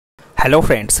Hello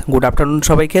friends, good afternoon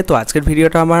সবাইকে। তো আজকের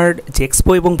ভিডিওটা আমার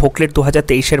জেক্সপো এবং ভোকলেট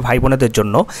 2023-এর ভাই বোনেদের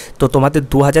জন্য। তো তোমাদের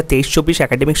 2023-24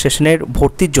 একাডেমিক সেশনের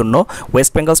ভর্তির জন্য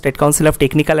West Bengal state council of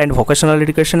technical and vocational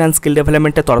education and skill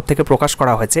ডেভেলপমেন্টের তরফ থেকে প্রকাশ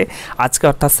করা হয়েছে আজকে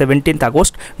অর্থাৎ 17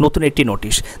 আগস্ট নতুন একটি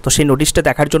নোটিশ। তো সেই নোটিশটা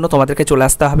দেখার জন্য তোমাদেরকে চলে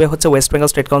আসতে হবে হচ্ছে West Bengal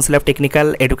state council of technical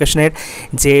এডুকেশনের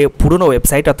যে পুরনো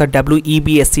ওয়েবসাইট অর্থাৎ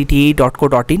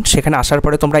wbscte.co.in। সেখানে আসার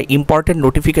পরে তোমরা ইম্পর্টেন্ট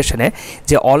নোটিফিকেশনে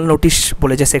যে অল নোটিশ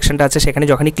বলে যে সেকশনটা আছে সেখানে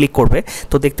যখনই ক্লিক করবে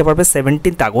তো দেখতে পারবে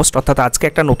 17 আগস্ট অর্থাৎ আজকে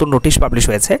একটা নতুন নোটিশ পাবলিশ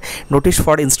হয়েছে, notice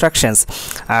for instructions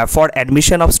for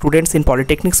admission of students in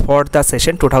polytechnics for the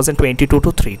session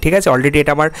 2022-3। ঠিক আছে, অলরেডি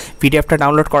এটা আমার পিডিএফটা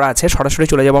ডাউনলোড করা আছে, সরাসরি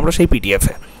চলে যাবো আমরা সেই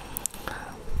পিডিএফে।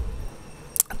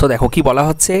 তো দেখো কি বলা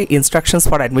হচ্ছে, instructions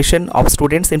for admission of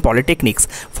students in polytechnics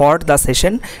for the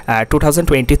session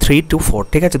 2023-4।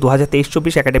 ঠিক আছে,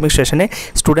 2023-24 একাডেমিক সেশনে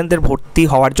স্টুডেন্টদের ভর্তি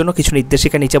হওয়ার জন্য কিছু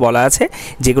নির্দেশিকা নিচে বলা আছে,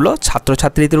 যেগুলো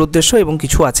ছাত্রছাত্রীদের উদ্দেশ্য এবং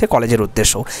কিছু আছে কলেজের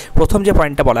উদ্দেশ্য। প্রথম যে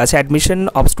পয়েন্টটা বলা আছে, admission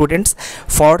of students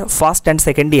for first and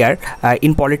second year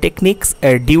in polytechnics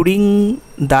during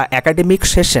the academic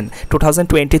session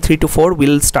 2023-4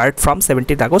 will start from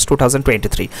 17th August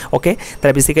 2023। ওকে,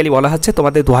 তাহলে বেসিক্যালি বলা হচ্ছে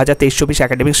তোমাদের 2023-24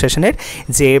 একাডেমিক সেশনের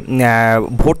যে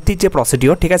ভর্তির যে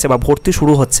প্রসিডিওর, ঠিক আছে, বা ভর্তি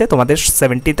শুরু হচ্ছে তোমাদের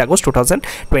 17th August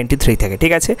 2023 থেকে।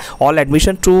 ঠিক আছে, all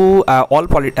admission to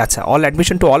all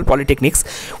admission to all polytechnics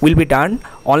will be done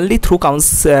only through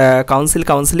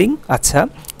counselling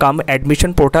come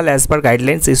admission portal as per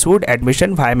guidelines issued admission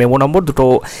via memo number দুটো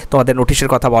তোমাদের নোটিশের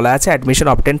কথা বলা আছে। Admission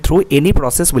obtain through any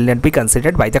process will not be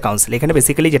considered by the council. এখানে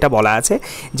basically যেটা বলা আছে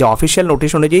যে অফিসিয়াল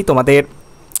নোটিশ অনুযায়ী তোমাদের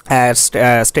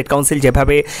স্টেট কাউন্সিল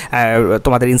যেভাবে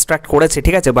তোমাদের ইনস্ট্রাক্ট করেছে,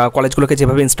 ঠিক আছে, বা কলেজগুলোকে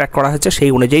যেভাবে ইনস্ট্রাক্ট করা হচ্ছে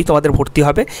সেই অনুযায়ী তোমাদের ভর্তি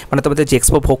হবে। মানে তোমাদের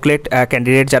জেক্সপো ভোকলেট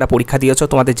ক্যান্ডিডেট যারা পরীক্ষা দিয়েছো,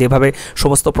 তোমাদের যেভাবে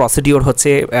সমস্ত প্রসিডিওর হচ্ছে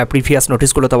প্রিভিয়াস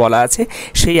নোটিশগুলোতে বলা আছে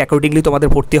সেই অ্যাকর্ডিংলি তোমাদের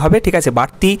ভর্তি হবে। ঠিক আছে,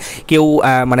 বাড়তি কেউ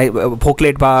মানে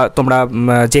ভোকলেট বা তোমরা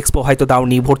জেক্সপো হয়তো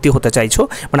দাওনি, ভর্তি হতে চাইছো,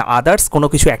 মানে আদার্স কোনো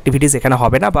কিছু অ্যাক্টিভিটিস এখানে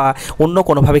হবে না বা অন্য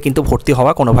কোনোভাবে কিন্তু ভর্তি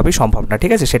হওয়া কোনোভাবেই সম্ভব না।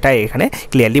 ঠিক আছে, সেটাই এখানে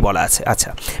ক্লিয়ারলি বলা আছে। আচ্ছা,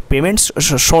 পেমেন্টস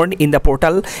শোন in the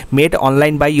portal made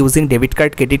online by using debit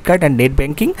card, credit card and net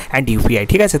banking and UPI.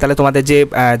 ঠিক আছে, তাহলে তোমাদের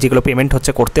যেগুলো পেমেন্ট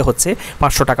করতে হচ্ছে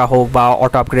 500 টাকা হোক বা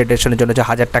অটো আপগ্রেডেশনের জন্য যে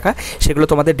 1000 টাকা, সেগুলো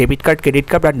তোমাদের ডেবিট কার্ড, ক্রেডিট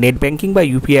কার্ড আর নেট ব্যাঙ্কিং বা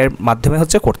ইউপিআইয়ের মাধ্যমে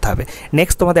করতে হবে।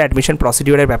 নেক্সট তোমাদের অ্যাডমিশন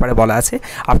প্রসিডিওরের ব্যাপারে বলা আছে,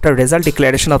 after result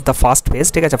declaration of the first phase.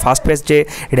 ঠিক আছে, ফার্স্ট ফেজ যে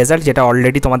রেজাল্ট যেটা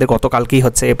অলরেডি তোমাদের গতকালকেই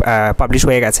পাবলিশ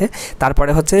হয়ে গেছে, তারপরে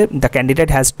the candidate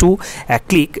has to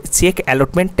click check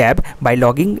allotment tab by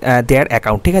logging there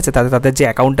account. ঠিক আছে, তাদের যে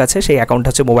অ্যাকাউন্ট আছে সেই অ্যাকাউন্ট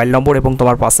মোবাইল নম্বর এবং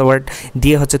তোমার পাসওয়ার্ড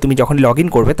দিয়ে তুমি যখন লগ ইন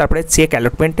করবে তারপরে চেক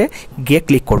অ্যালটমেন্টে গিয়ে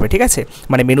ক্লিক করবে। ঠিক আছে,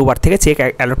 মানে মেনু বার থেকে চেক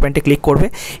অ্যালটমেন্টে ক্লিক করবে।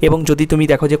 এবং যদি তুমি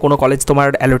দেখো যে কোনো কলেজ তোমার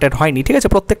অ্যালটেড হয়নি, ঠিক আছে,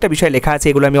 প্রত্যেকটা বিষয় লেখা আছে,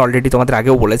 এগুলো আমি অলরেডি তোমাদের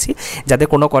আগেও বলেছি, যাদের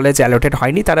কোনো কলেজ অ্যালটেড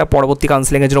হয়নি তারা পরবর্তী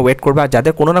কাউন্সিলিংয়ের জন্য ওয়েট করবে। আর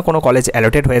যাদের কোনো না কোনো কলেজ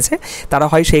অ্যালটেড হয়েছে তারা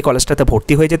হয় সেই কলেজটাতে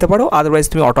ভর্তি হয়ে যেতে পারো, আদারওয়াইজ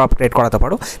তুমি অটো আপগ্রেড করাতে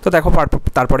পারো। তো দেখো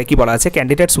তারপরে কি বলা আছে,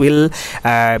 candidates will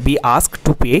be asked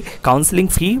to pay counselling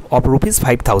fee of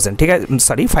 ₹5,000। ঠিক আছে,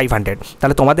 500।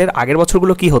 তাহলে তোমাদের আগের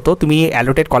বছরগুলো কি হতো, তুমি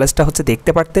অ্যালোটেড কলেজটা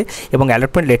দেখতে পারতে এবং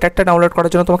অ্যালটমেন্ট লেটারটা ডাউনলোড করার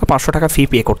জন্য তোমাকে 500 টাকা ফি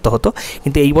পে করতে হতো।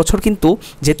 কিন্তু এই বছর কিন্তু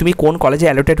যে তুমি কোন কলেজে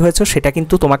অ্যালোটেড হয়েছো সেটা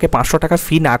কিন্তু তোমাকে 500 টাকা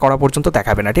ফি না করা পর্যন্ত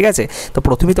দেখাবে না। ঠিক আছে, তো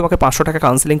প্রথমেই তোমাকে 500 টাকা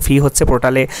কাউন্সিলিং ফি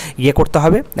পোর্টালে করতে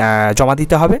হবে, জমা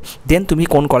দিতে হবে, দেন তুমি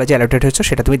কোন কলেজে অ্যালোটেড হয়েছো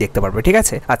সেটা তুমি দেখতে পারবে। ঠিক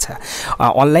আছে, আচ্ছা,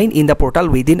 online in the portal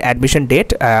within admission date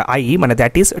মানে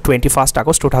that is 21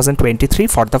 August 2023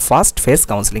 for the first phase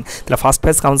counselling. তাহলে ফার্স্ট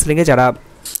ফেজ কাউন্সিলিংয়ে যারা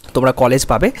তোমরা কলেজ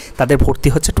পাবে তাদের ভর্তি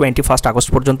 21 আগস্ট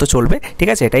পর্যন্ত চলবে। ঠিক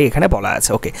আছে, এটাই এখানে বলা আছে।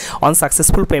 ওকে, on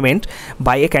successful payment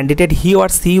by A candidate he or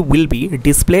C will be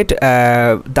displayed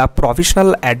the provisional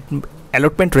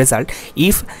allotment result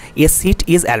if a seat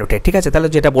is allotted. ঠিক আছে, তাহলে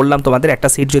যেটা বললাম তোমাদের একটা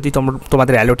সিট যদি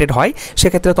তোমাদের অ্যালোটেড হয়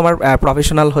সেক্ষেত্রে তোমার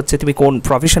প্রফেশনাল তুমি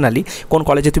প্রফেশনালি কোন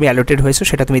কলেজে তুমি অ্যালোটেড হয়েছো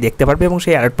সেটা তুমি দেখতে পারবে এবং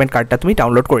সেই অ্যালটমেন্ট কার্ডটা তুমি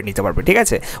ডাউনলোড করে নিতে পারবে। ঠিক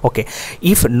আছে, ওকে,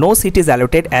 if no seat is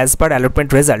allotted as per allotment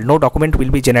result no document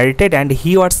will be generated and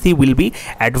he or C will be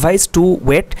advise two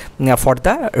wait for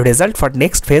the result for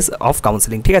next phase of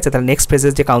counselling. ঠিক আছে, তাহলে next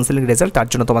ফেজের যে counselling result তার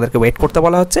জন্য তোমাদেরকে wait করতে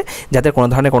বলা হচ্ছে, যাদের কোনো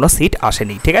ধরনের কোনো সিট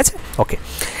আসেনি। ঠিক আছে, ওকে,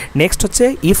 next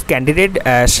if candidate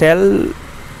shall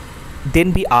then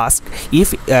be asked if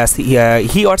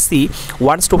he or she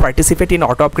wants to participate in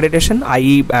auto upgradation,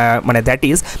 i.e. that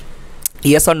is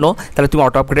yes or no, তাহলে তুমি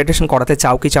অটো আপগ্রেডেশন করাতে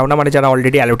চাও কি চাও না, মানে যারা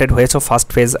অলরেডি অ্যালোটেড হয়েছো ফার্স্ট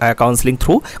ফেজ কাউন্সিলিং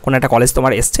থ্রু কোনো একটা কলেজ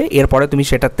তোমার এসছে, এরপরে তুমি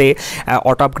সেটাতে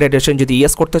অটো আপগ্রেডেশন যদি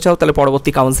ইয়েস করতে চাও, তাহলে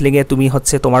পরবর্তী কাউন্সিলিংয়ে তুমি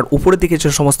হচ্ছে তোমার উপরের দিকে যে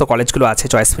সমস্ত কলেজগুলো আছে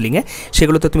চয়েস ফিলিংয়ে,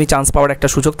 সেগুলোতে তুমি চান্স পাওয়ার একটা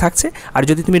সুযোগ থাকছে। আর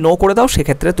যদি তুমি নো করে দাও,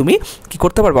 সেক্ষেত্রে তুমি কী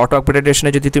করতে পারবে, অটো আপগ্রেডেশনে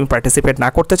যদি তুমি পার্টিসিপেট না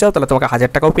করতে চাও, তাহলে তোমাকে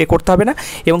 1000 টাকাও পে করতে হবে না,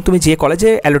 এবং তুমি যে কলেজে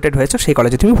অ্যালোটেড হয়েছো সেই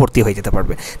কলেজে তুমি ভর্তি হয়ে যেতে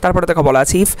পারবে। তারপরে দেখো বলা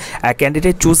আছে, ইফ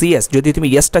ক্যান্ডিডেট চুজ ইয়েস, যদি তুমি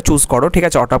ইয়েসটা চুজ করো, ঠিক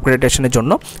আছে, অটো আপগ্রেডেশনের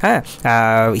জন্য, হ্যাঁ,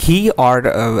 he or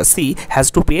she has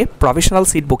to pay provisional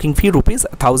seat booking fee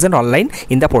 ₹1000 online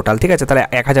in the portal, ঠিক আছে। তাহলে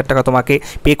 1000 টাকা তোমাকে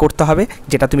পে করতে হবে,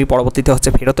 যেটা তুমি পরবর্তীতে হচ্ছে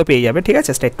ফেরতও পেয়ে যাবে, ঠিক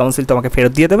আছে। স্টেট কাউন্সিল তোমাকে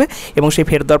ফেরত দিয়ে দেবে, এবং সেই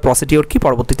ফেরত দেওয়ার প্রসিডিওর কি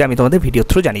পরবর্তীতে আমি তোমাদের ভিডিও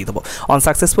থ্রু জানিয়ে দেবো। On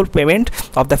successful payment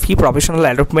of the fee professional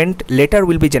allotment letter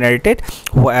will be generated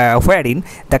wherein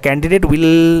the candidate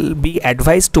will be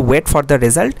advised to wait for the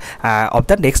result of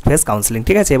the next phase counseling,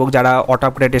 ঠিক আছে। এবং যারা অটো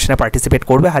আপগ্রেডেশনে পার্টিসিপেট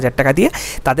করবে 1000 টাকা দিয়ে,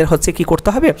 তাদের হচ্ছে কি করতে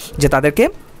হবে, যে তাদেরকে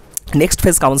নেক্সট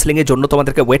ফেজ কাউন্সিলিংয়ের জন্য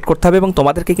তোমাদেরকে ওয়েট করতে হবে, এবং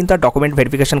তোমাদেরকে কিন্তু আর ডকুমেন্ট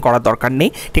ভেরিফিকেশন করার দরকার নেই,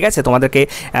 ঠিক আছে। তোমাদেরকে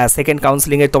সেকেন্ড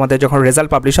কাউন্সিলিংয়ে তোমাদের যখন রেজাল্ট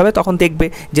পাবলিশ হবে, তখন দেখবে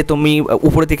যে তুমি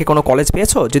উপরের দিকে কোনো কলেজ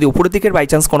পেয়েছো। যদি উপরের দিকের বাই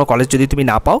চান্স কোনো কলেজ যদি তুমি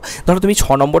না পাও, ধরো তুমি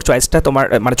 6 নম্বর চয়েসটা তোমার,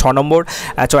 মানে 6 নম্বর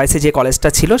চয়েসে যে কলেজটা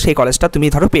ছিল, সেই কলেজটা তুমি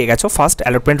ধরো পেয়ে গেছো ফার্স্ট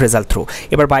অ্যালটমেন্ট রেজাল্ট থ্রু।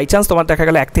 এবার বাই চান্স তোমার দেখা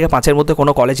গেল 1 থেকে 5-এর মধ্যে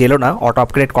কোনো কলেজ এলো না অটো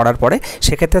আপগ্রেড করার পরে,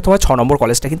 সেক্ষেত্রে তোমার 6 নম্বর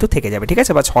কলেজটা কিন্তু থেকে যাবে, ঠিক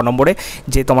আছে। বা 6 নম্বরে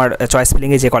যে তোমার চয়েস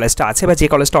ফিলিংয়ে যে কলেজটা আছে, বা যে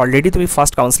কলেজটা অলরেডি তুমি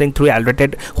ফার্স্ট কাউন্সিলিং থ্রু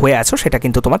অ্যালটেড হয়ে আছো, সেটা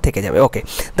কিন্তু তোমার থেকে যাবে। ওকে,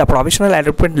 the provisional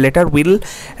allotment letter will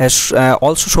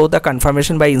also show the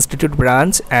confirmation by institute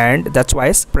branch and the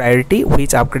choice priority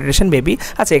which upgradation maybe.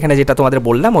 আচ্ছা, এখানে যেটা তোমাদের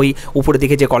বললাম, ওই উপরের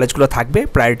দিকে যে কলেজগুলো থাকবে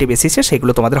প্রায়োরিটি বেসিসে,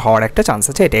 সেগুলো তোমাদের হওয়ার একটা চান্স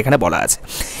আছে, এটা এখানে বলা আছে।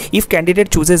 ইফ ক্যান্ডিডেট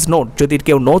চুজেস নো, যদি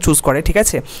কেউ নো চুজ করে, ঠিক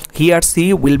আছে, হি আর C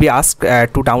will be ask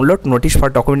to download notice for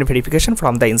document verification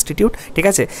from the institute, ঠিক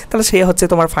আছে। তাহলে সে হচ্ছে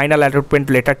তোমার ফাইনাল অ্যালটমেন্ট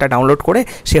লেটারটা ডাউনলোড করে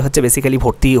সে হচ্ছে বেসিক্যালি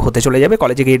ভর্তি হতে চলে যাবে,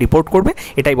 কলেজে গিয়ে রিপোর্ট করবে,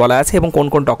 এটাই বলা আছে। এবং কোন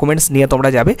কোন ডকুমেন্টস নিয়ে তোমরা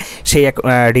যাবে সেই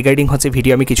রিগার্ডিং হচ্ছে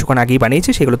ভিডিও আমি কিছুক্ষণ আগেই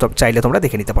বানিয়েছি, সেগুলো তো চাইলে তোমরা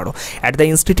দেখে নিতে পারো। At the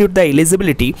institute the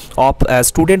eligibility of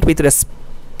student with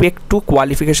respect to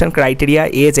qualification criteria,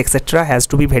 age, etc. has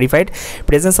to be verified.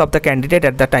 Presence of the candidate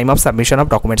at the time of submission of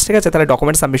documents, ঠিক আছে। তাহলে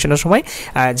ডকুমেন্ট সাবমিশনের সময়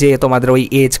যে তোমাদের ওই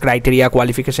এজ, ক্রাইটেরিয়া,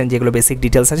 কোয়ালিফিকেশন যেগুলো basic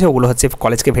details আছে, ওগুলো হচ্ছে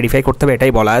কলেজকে ভেরিফাই করতে হবে,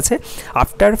 এটাই বলা আছে।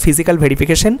 আফটার ফিজিক্যাল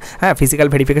ভেরিফিকেশন, হ্যাঁ, ফিজিক্যাল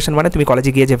ভেরিফিকেশন মানে তুমি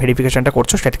কলেজে গিয়ে যে ভেরিফিকেশনটা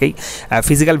করছো সেটাকেই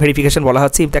ফিজিক্যাল ভেরিফিকেশন বলা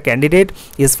হচ্ছে। If the candidate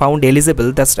is found eligible,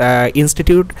 the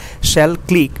institute shall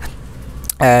click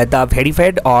the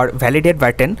verified or validate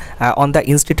button on the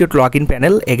institute login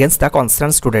panel against the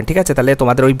concerned student, ঠিক আছে। তাহলে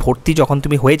তোমাদের ওই ভর্তি যখন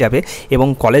তুমি হয়ে যাবে এবং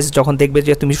কলেজ যখন দেখবে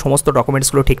যে তুমি সমস্ত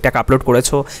ডকুমেন্টসগুলো ঠিকঠাক আপলোড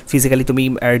করেছো, ফিজিক্যালি তুমি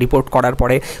রিপোর্ট করার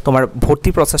পরে তোমার ভর্তি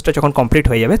প্রসেসটা যখন কমপ্লিট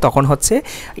হয়ে যাবে, তখন হচ্ছে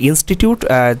ইনস্টিটিউট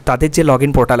তাদের যে লগ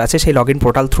ইন পোর্টাল আছে, সেই লগ ইন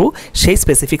পোর্টাল থ্রু সেই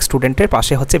স্পেসিফিক স্টুডেন্টের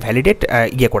পাশে হচ্ছে ভ্যালিডেট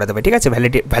করে দেবে, ঠিক আছে,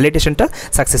 ভ্যালিডেশনটা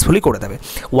সাকসেসফুলি করে দেবে।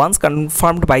 Once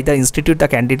confirmed by the institute, the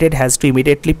candidate has to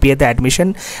immediately pay the admission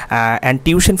and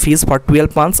tuition fees for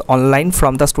 12 months online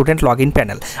from the student log in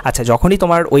panel. আচ্ছা, যখনই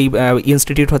তোমার ওই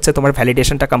ইনস্টিটিউট হচ্ছে তোমার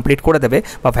ভ্যালিডেশনটা কমপ্লিট করে দেবে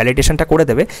বা ভ্যালিডেশনটা করে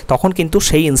দেবে, তখন কিন্তু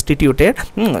সেই ইনস্টিটিউটের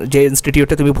যে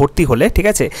ইনস্টিটিউটে তুমি ভর্তি হলে, ঠিক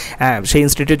আছে, সেই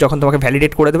ইনস্টিটিউট যখন তোমাকে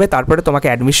ভ্যালিডেট করে দেবে, তারপরে তোমাকে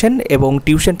অ্যাডমিশন এবং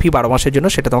টিউশন ফি 12 মাসের জন্য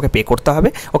সেটা তোমাকে পে করতে হবে।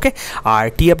 ওকে, আর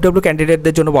TFW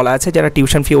ক্যান্ডিডেটদের জন্য বলা আছে, যারা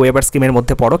টিউশন ফি ওয়েবার স্কিমের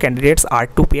মধ্যে পড়ো, candidates are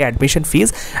to pay admission fees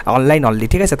online only,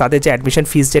 ঠিক আছে। তাদের যে অ্যাডমিশন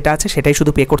ফিজ যেটা আছে সেটাই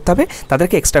শুধু পে করতে হবে,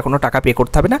 তাদেরকে এক্সট্রা কোনো টাকা পে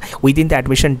করতে হবে না, within the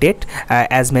admission date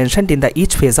as mentioned in the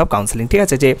each phase of counselling, ঠিক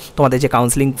আছে। যে তোমাদের যে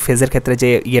কাউন্সিলিং ফেজের ক্ষেত্রে যে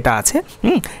ইয়েটা আছে,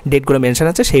 ডেটগুলো মেনশন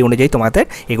আছে, সেই অনুযায়ী তোমাদের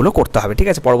এগুলো করতে হবে, ঠিক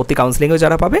আছে। পরবর্তী কাউন্সিলিংয়েও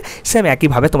যারা পাবে সেম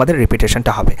একইভাবে তোমাদের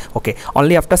রিপিটেশনটা হবে। ওকে,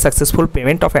 only after successful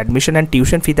payment of admission and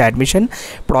tuition fee the admission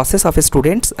process of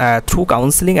students through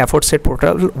counselling effort set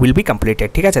portal will be completed,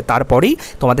 ঠিক আছে। তারপরেই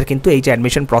তোমাদের কিন্তু এই যে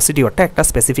অ্যাডমিশন প্রসিডিওরটা একটা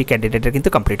স্পেসিফিক ক্যান্ডিডেটের কিন্তু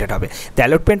কমপ্লিটেড হবে। The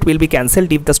allotment will be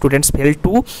cancelled if the students fail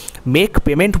to make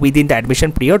payment within the admission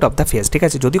period of the phase, ঠিক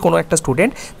আছে। যদি কোনো একটা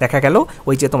স্টুডেন্ট দেখা গেল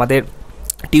ওই যে তোমাদের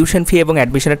টিউশন ফি এবং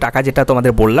অ্যাডমিশনের টাকা যেটা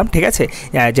তোমাদের বললাম, ঠিক আছে,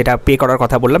 যেটা পে করার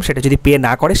কথা বললাম, সেটা যদি পে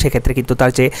না করে, সেক্ষেত্রে কিন্তু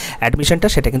তার যে অ্যাডমিশনটা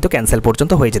সেটা কিন্তু ক্যান্সেল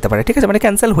পর্যন্ত হয়ে যেতে পারে, ঠিক আছে, মানে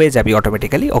ক্যান্সেল হয়ে যাবে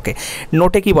অটোমেটিক্যালি। ওকে,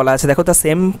 নোটে কি বলা আছে দেখো, the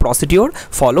same procedure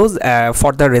follows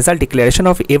for the result declaration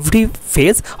of every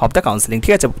phase of the counselling,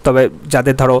 ঠিক আছে। তবে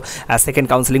যাদের ধরো সেকেন্ড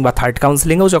কাউন্সিলিং বা থার্ড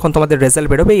কাউন্সিলিংয়েও যখন তোমাদের রেজাল্ট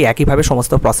বেরোবে, এই একইভাবে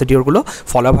সমস্ত প্রসিডিওরগুলো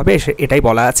ফলো হবে, এটাই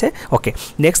বলা আছে। ওকে,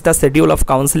 next the schedule of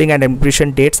counselling and admission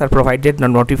dates R provided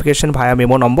notification via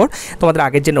memo number. তোমাদের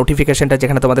আগের যে নোটিফিকেশনটা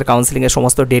যেখানে তোমাদের কাউন্সিলিংয়ের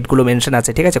সমস্ত ডেটগুলো মেনশন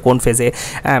আছে, ঠিক আছে, কোন ফেজে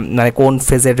মানে কোন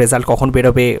ফেজের রেজাল্ট কখন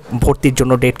বেরোবে, ভর্তির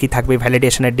জন্য ডেট কী থাকবে,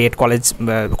 ভ্যালিডেশনের ডেট,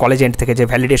 কলেজ এন্ড থেকে যে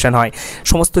ভ্যালিডেশন হয়,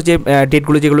 সমস্ত যে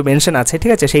ডেটগুলো যেগুলো মেনশন আছে,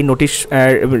 ঠিক আছে, সেই নোটিশ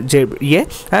যে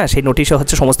সেই নোটিশে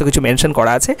হচ্ছে সমস্ত কিছু মেনশন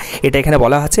করা আছে। এটা এখানে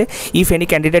বলা আছে, if any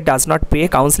candidate does not pay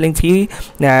counselling fee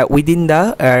within the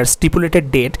stipulated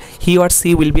date, he or C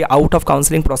will be out of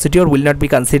counselling procedure, will not be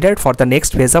considered for the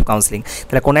next phase of counselling.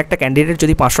 তাহলে কোনো একটা candidate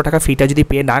যদি 500 টাকা ফিটা যদি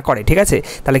pay না করে, ঠিক আছে,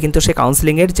 তাহলে কিন্তু সে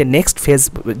কাউন্সিলিংয়ের যে নেক্সট ফেজ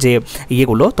যে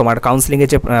ইয়েগুলো তোমার কাউন্সিলিংয়ের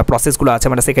যে প্রসেসগুলো আছে,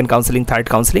 মানে সেকেন্ড কাউন্সিলিং, থার্ড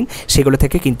কাউন্সিলিং, সেগুলো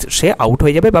থেকে কিন্তু সে আউট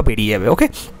হয়ে যাবে বা বেরিয়ে যাবে। ওকে,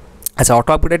 আচ্ছা,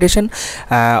 auto upgradation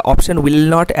option will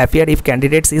not appear if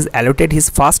candidates is allotted his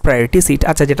first priority seat.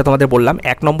 আচ্ছা, যেটা তোমাদের বললাম,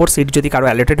 1 নম্বর সিট যদি কারো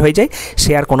অ্যালোটেড হয়ে যায়,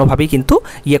 সে আর কোনোভাবেই কিন্তু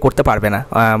করতে পারবে না,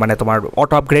 মানে তোমার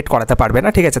অটো আপগ্রেড করাতে পারবে না,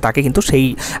 ঠিক আছে, তাকে কিন্তু সেই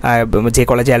যে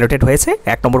কলেজে অ্যালোটেড হয়েছে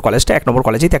 1 নম্বর কলেজটা, 1 নম্বর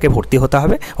কলেজেই তাকে ভর্তি হতে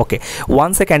হবে। ওকে,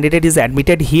 once a candidate is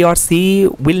admitted, he or C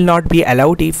will not be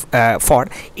allowed if for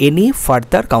any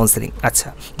further counselling. আচ্ছা,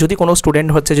 যদি কোনো স্টুডেন্ট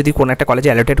হচ্ছে যদি কোনো একটা কলেজে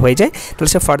অ্যালোটেড হয়ে যায়,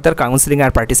 তাহলে সে ফার্দার কাউন্সিলিং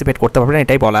আর পার্টিসিপেট করতে পারবে না,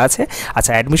 এটাই বলা আছে।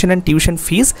 আচ্ছা, অ্যাডমিশন অ্যান্ড টিউশন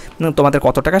ফিস তোমাদের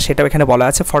কত টাকা সেটাও এখানে বলা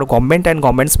আছে। For government and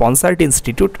government sponsored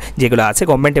institute যেগুলো আছে,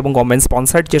 গভর্নমেন্ট এবং গভর্নমেন্ট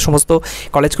স্পন্সার্ড যে সমস্ত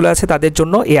কলেজগুলো আছে, তাদের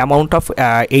জন্য এই অ্যামাউন্ট অফ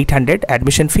 800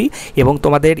 অ্যাডমিশন ফি, এবং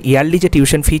তোমাদের ইয়ারলি যে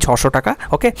টিউশন ফি 600 টাকা।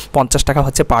 ওকে, 50 টাকা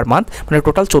হচ্ছে পার মান্থ, মানে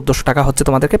টোটাল 1400 টাকা হচ্ছে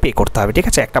তোমাদেরকে পে করতে হবে, ঠিক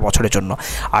আছে, একটা বছরের জন্য।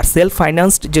 আর সেলফ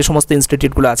ফাইন্যান্সড যে সমস্ত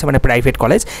ইনস্টিটিউটগুলো আছে, মানে প্রাইভেট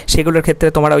কলেজ, সেগুলোর ক্ষেত্রে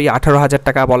তোমার ওই 18,000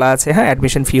 টাকা বলা আছে। হ্যাঁ,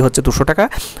 অ্যাডমিশন ফি হচ্ছে 200 টাকা,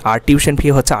 আর টিউশন ফি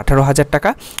হচ্ছে 18,000 টাকা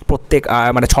প্রত্যেক,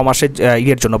 মানে 6 মাসের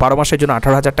ইয়ের জন্য, 12 মাসের জন্য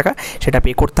 18,000 টাকা সেটা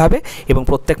পে করতে হবে, এবং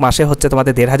প্রত্যেক মাসে হচ্ছে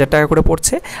তোমাদের 1,500 টাকা করে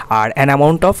পড়ছে। আর অ্যান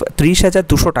অ্যামাউন্ট অফ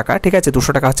 30,200 টাকা, ঠিক আছে,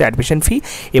 200 টাকা হচ্ছে অ্যাডমিশন ফি,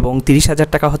 এবং 30,000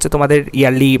 টাকা হচ্ছে তোমাদের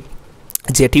ইয়ারলি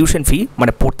যে টিউশন ফি,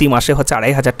 মানে প্রতি মাসে হচ্ছে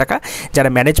 2,500 টাকা, যারা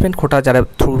ম্যানেজমেন্ট কোটা যারা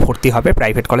থ্রু ভর্তি হবে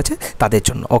প্রাইভেট কলেজে তাদের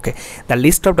জন্য। ওকে, the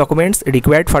list of documents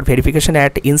required for verification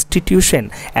at institution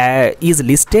is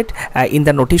listed in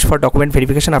the notice for document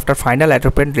verification after final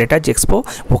allotment letter JEXPO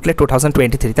Voclet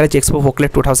 2023। তাহলে JEXPO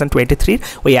Voclet 2023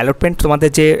 ওই অ্যালটমেন্ট তোমাদের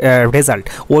যে রেজাল্ট,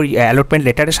 ওই অ্যালটমেন্ট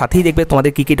লেটারের সাথেই দেখবে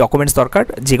তোমাদের কী কী ডকুমেন্টস দরকার,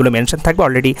 যেগুলো মেনশন থাকবে।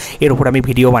 অলরেডি এর উপর আমি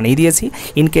ভিডিও বানিয়ে দিয়েছি।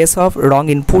 In case of wrong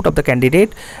input of the candidate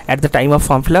at the time of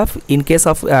form fill up, in case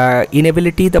of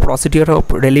inability, the procedure of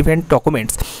relevant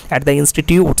documents at the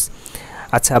institutes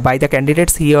আচ্ছা by the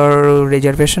candidates here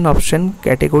reservation option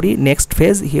category next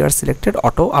phase here selected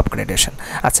auto upgradation।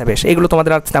 আচ্ছা বেশ, এগুলো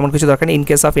তোমাদের আর তেমন কিছু দরকার নেই। In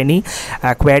case of any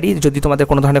query, যদি তোমাদের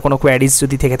কোনো ধরনের কোনো কোয়ারিজ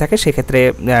যদি থেকে থাকে, সেক্ষেত্রে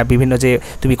বিভিন্ন যে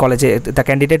তুমি কলেজে the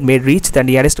candidate may reach the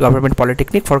nearest government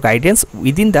polytechnic for guidance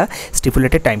within the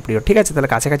stipulated time period. ঠিক আছে, তাহলে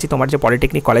কাছাকাছি তোমার যে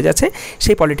পলিটেকনিক কলেজ আছে,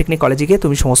 সেই পলিটেকনিক কলেজে গিয়ে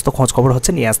তুমি সমস্ত খোঁজখবর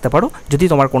হচ্ছে নিয়ে আসতে পারো, যদি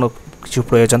তোমার কোনো কিছু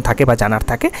প্রয়োজন থাকে বা জানার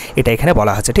থাকে, এটা এখানে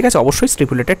বলা আছে। ঠিক আছে, অবশ্যই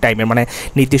স্টিপুলেটেড টাইমের, মানে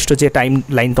নির্দিষ্ট যে টাইম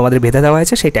লাইন তোমাদের বেঁধে দেওয়া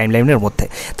হয়েছে সেই টাইম লাইনের মধ্যে।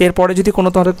 তো এরপরে যদি কোনো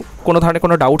ধরনের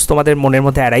কোনো ডাউটস তোমাদের মনের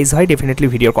মধ্যে অ্যারাইজ হয়, ডেফিনেটলি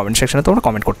ভিডিওর কমেন্ট সেকশনে তোমরা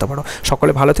কমেন্ট করতে পারো।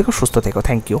 সকলে ভালো থেকো, সুস্থ থেকো,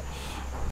 থ্যাংক ইউ।